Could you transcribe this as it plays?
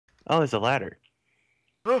Oh, there's a ladder.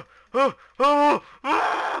 Oh, oh, oh,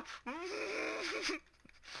 ah!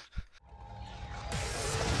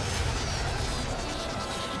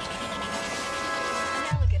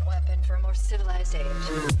 An elegant weapon for a more civilized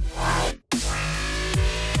age.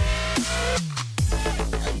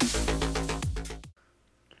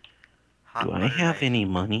 Hot Do I butter have knife. any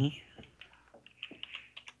money?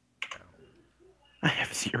 No. I have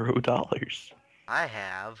 $0. I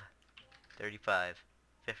have 35,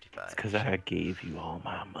 It's 55, because I gave you all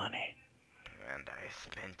my money. and I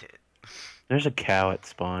spent it. There's a cow at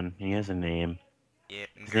spawn. He has a name. Yeah,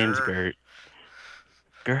 His name's grr. Gert.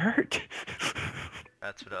 Gert!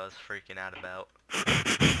 That's what I was freaking out about.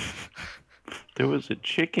 There was a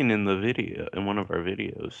chicken in the video, in one of our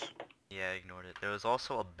videos. Yeah, I ignored it. There was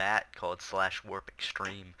also a bat called Slash Warp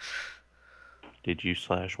Extreme. Did you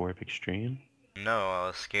slash warp extreme? No, I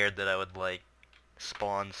was scared that I would, like,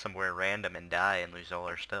 spawn somewhere random and die and lose all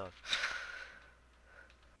our stuff.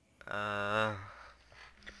 I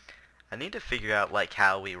need to figure out, like,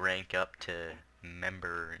 how we rank up to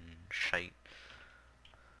member and shite.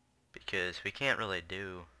 Because we can't really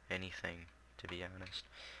do anything, to be honest.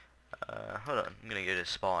 Hold on. I'm gonna go to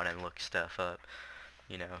spawn and look stuff up,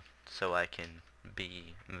 you know, so I can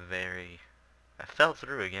be very... I fell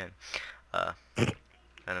through again.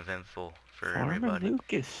 Uneventful for Farmer everybody.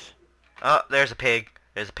 Lucas. Oh, there's a pig.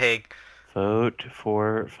 There's a pig. Vote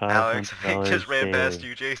for Alex, a pig $500 just ran past daily.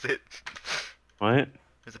 you. Chase it. What?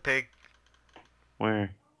 There's a pig.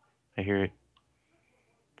 Where? I hear it.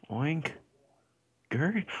 Oink.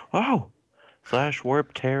 Gert. Oh! Slash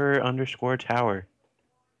warp terror underscore tower.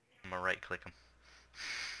 I'm gonna right click him.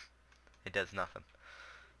 It does nothing.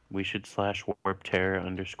 We should slash warp terror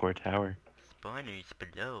underscore tower. Spawners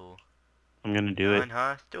below. I'm gonna do it.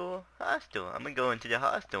 Non-hostile. Hostile. I'm gonna go into the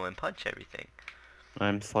hostile and punch everything.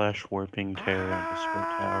 I'm slash warping terror underscore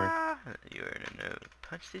tower. You're in a no.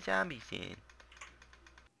 Punch the zombies in.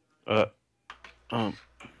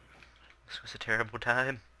 This was a terrible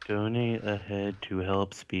time. Donate ahead to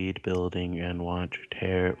help speed building and watch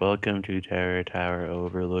Terror. Welcome to Terror Tower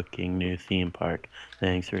overlooking new theme park.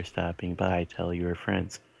 Thanks for stopping by. Tell your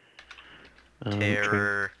friends.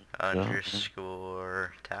 Terror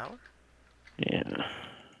underscore tower? Yeah.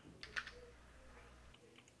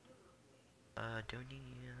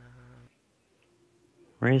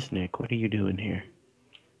 Riznik, what are you doing here?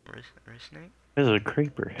 Risnik? There's a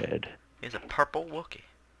creeper head. He's a purple Wookie.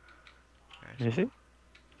 Is it?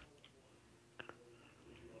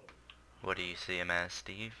 What do you see him as,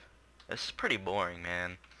 Steve? This is pretty boring,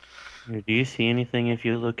 man. Do you see anything if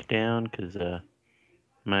you look down? Cause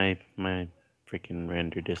my freaking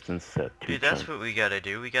render distance is at 2 Dude, that's what we gotta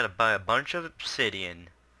do. We gotta buy a bunch of obsidian.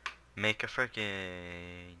 Make a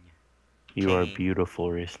freaking... You are beautiful,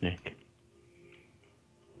 Riznik.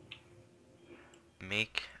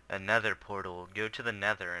 Make a nether portal. Go to the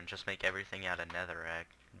nether and just make everything out of netherrack.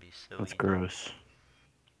 It'd be so That's easy. gross.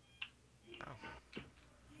 Oh.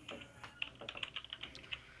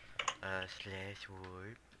 Slash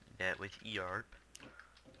warp. That was EARP.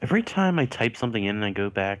 Every time I type something in and I go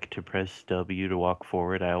back to press W to walk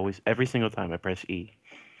forward, every single time I press E.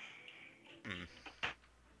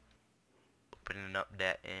 Opening up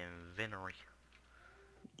that inventory.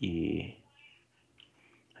 Yeah.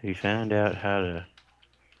 Have you found out how to...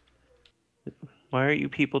 Why are you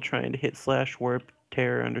people trying to hit slash warp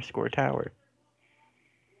terror underscore tower?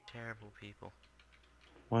 Terrible people.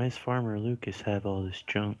 Why does Farmer Lucas have all this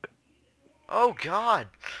junk? Oh god!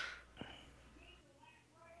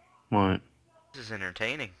 What? This is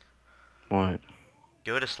entertaining. What?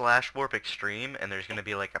 Go to slash warp extreme and there's gonna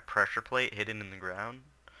be like a pressure plate hidden in the ground.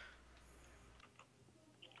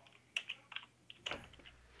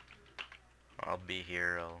 I'll be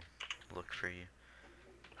here, I'll look for you.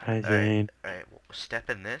 Hi, Zane. Alright, well, step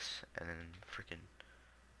in this and then freaking...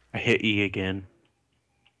 I hit E again.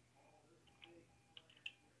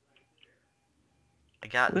 I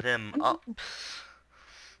got them ups.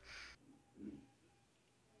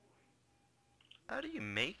 How do you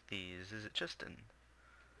make these? Is it just an...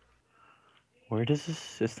 Where does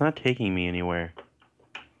this... It's not taking me anywhere.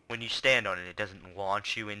 When you stand on it, it doesn't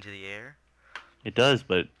launch you into the air? It does,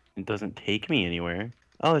 but it doesn't take me anywhere.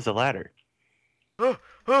 Oh, there's a ladder. Oh,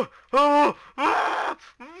 oh, oh, ah!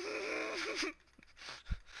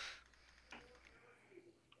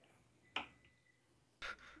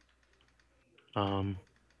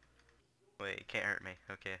 Wait, it can't hurt me.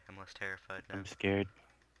 Okay, I'm less terrified now. I'm scared.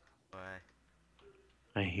 Why?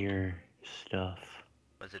 I hear stuff.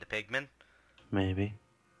 Was it a pigman? Maybe.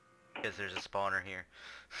 Because there's a spawner here.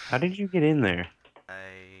 How did you get in there?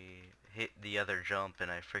 I hit the other jump and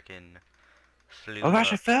I freaking Flew Oh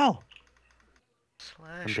gosh, I up. fell.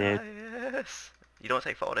 I'm Slash dead. IS. You don't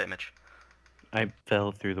take fall damage. I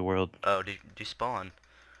fell through the world. Oh, do you spawn?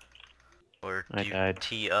 Or I do you died.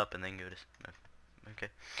 tee up and then go to... No. Okay.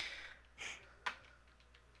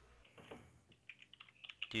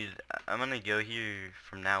 Dude, I'm gonna go here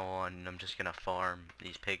from now on and I'm just gonna farm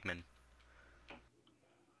these pigmen.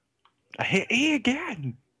 I hit E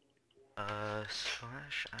again.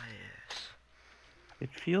 Slash IS. It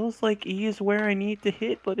feels like E is where I need to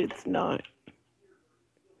hit, but it's not.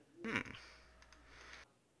 Hmm.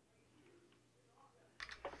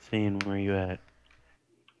 Seeing where you at.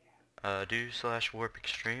 Do slash warp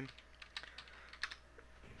extreme.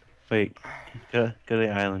 Wait, go to the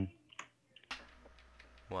island.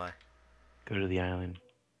 Why? Go to the island.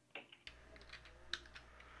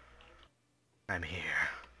 I'm here.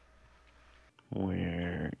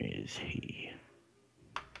 Where is he?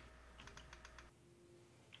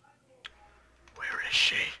 Where is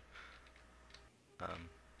she?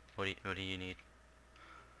 What do you need?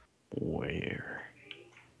 Where?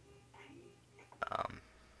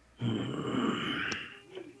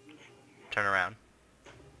 Turn around.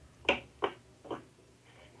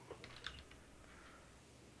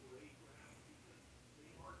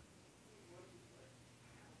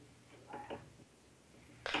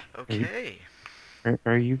 Okay.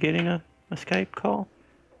 Are you getting a Skype call?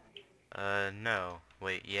 No.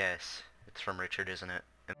 Wait, yes. It's from Richard, isn't it?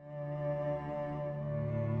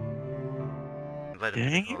 Invite him to the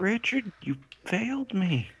Dang it, call. Richard, you failed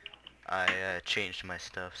me. I, changed my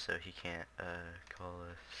stuff so he can't, call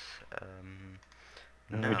us.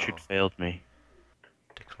 No. Richard failed me.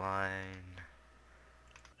 Decline.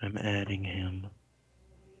 I'm adding him.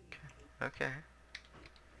 Okay.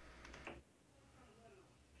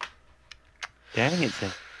 Dang it,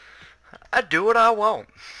 Sam. I do what I want.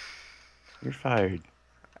 You're fired.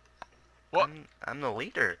 What? I'm the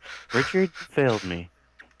leader. Richard, you failed me.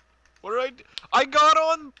 What did I do? I got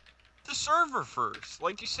on the server first,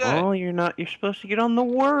 like you said. Oh, you're not. You're supposed to get on the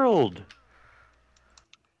world.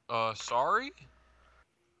 Sorry?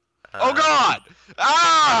 Oh God!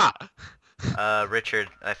 Ah! Richard,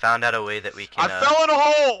 I found out a way that we can, I fell in a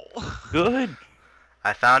hole! Good.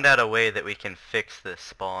 I found out a way that we can fix the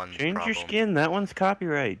spawn Change problem. your skin. That one's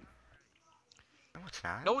copyright. No, it's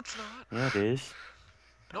not. No, it's not. Yeah, it is.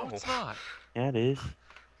 No, it's not. Yeah, it is.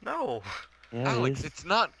 No. Yeah, Alex, it is. it's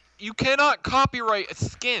not. You cannot copyright a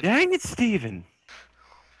skin. Dang it, Steven.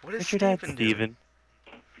 What is Richard had Steven doing? Steven.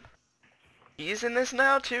 He's in this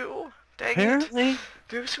now too? Dang Apparently. it.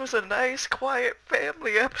 This was a nice, quiet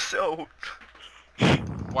family episode.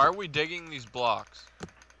 Why are we digging these blocks?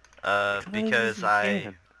 Because you I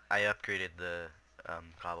can. upgraded the,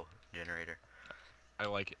 cobble generator. I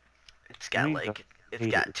like it. It's got, We like, it's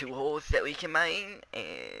hate got it. 2 holes that we can mine,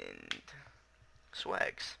 and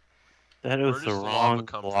swags. That Where was the does the lava wrong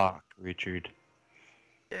come from? block, Richard.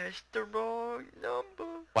 That's the wrong number.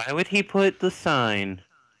 Why would he put the sign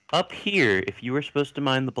up here if you were supposed to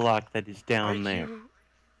mine the block that is down there?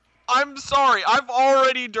 I'm sorry, I've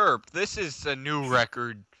already derped. This is a new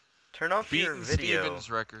record. Turn off your Beating video. Steven's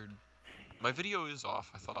record. My video is off,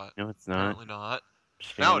 I thought. No, it's not. Apparently not.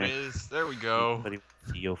 Just Now saying it is. There we go. Nobody wants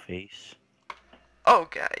to see your face. Oh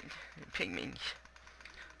god, pygmies.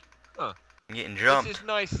 Huh. I'm getting This jumped. is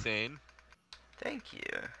nice, Zane. Thank you.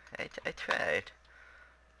 I tried.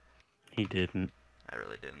 He didn't. I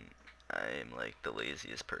really didn't. I'm like the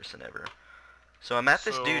laziest person ever. So I'm at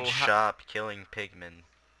this So dude's shop killing pigmen.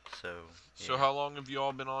 So. So yeah. how long have you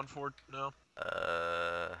all been on for now?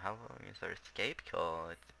 How long is our escape call?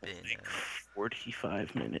 It's been Like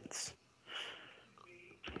 45 minutes.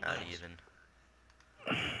 not even.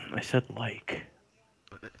 I said like.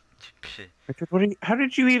 Richard, how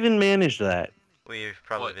did you even manage that? We've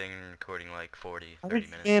probably What? been recording like 40, How 30 did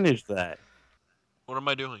you minutes. manage that? What am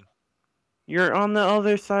I doing? You're on the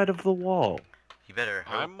other side of the wall. You better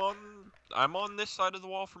hope. I'm on this side of the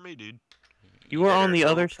wall for me, dude. You were on better the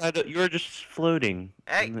other hope. side of, you were just floating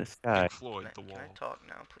Hey! in the sky. Pink Floyd, the Can wall. I talk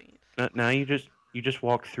now, please? Now you just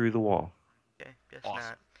walk through the wall. Okay, guess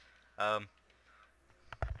Awesome. not.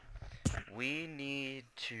 We need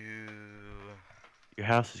to... Your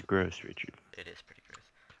house is gross, Richard. It is pretty gross.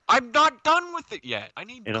 I'm not done with it yet. I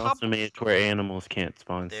need It also made it to where animals can't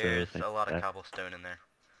spawn. There's so a lot of that. cobblestone in there.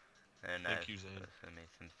 And Thank I've you, Zane. also made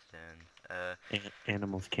some stone.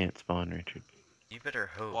 Animals can't spawn, Richard. You better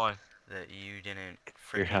hope Why? that you didn't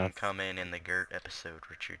Your freaking house. come in the Gert episode,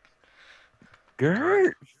 Richard.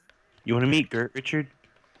 Gert! You want to meet Gert, Richard?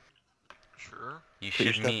 Sure. You Put should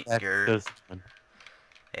yourself meet back Gert those one.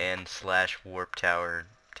 and / Warp Tower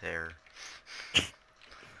Terror.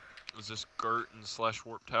 Is this Gert and /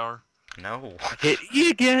 Warp Tower? No. Hit E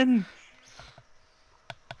again!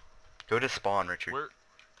 Go to spawn, Richard. Where?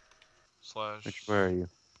 Slash. Richard, where are you?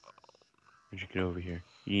 Richard, get over here.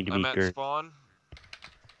 You need to I'm meet at Gert. spawn.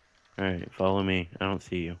 Alright, follow me. I don't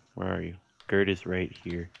see you. Where are you? Gert is right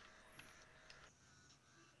here.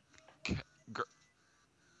 Gert.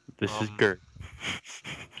 This is Gert.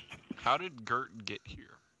 How did Gert get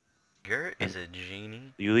here? Gert is a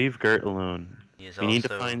genie. You leave Gert alone. He is We need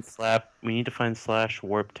to also... find We need to find slash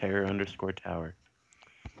warp terror underscore tower.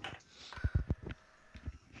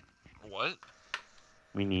 What?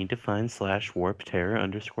 We need to find slash warp terror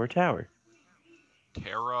underscore tower.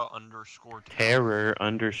 Terra underscore tower. Terror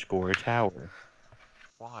underscore tower.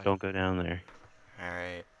 Why? Don't go down there.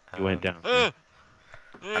 Alright. You went down there.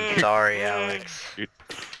 I'm sorry, Alex.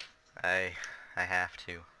 I have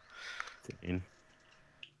to. Sane.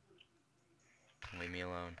 Leave me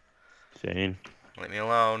alone. Sane. Leave me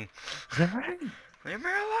alone. Is that right? Leave me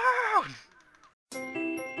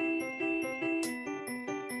alone!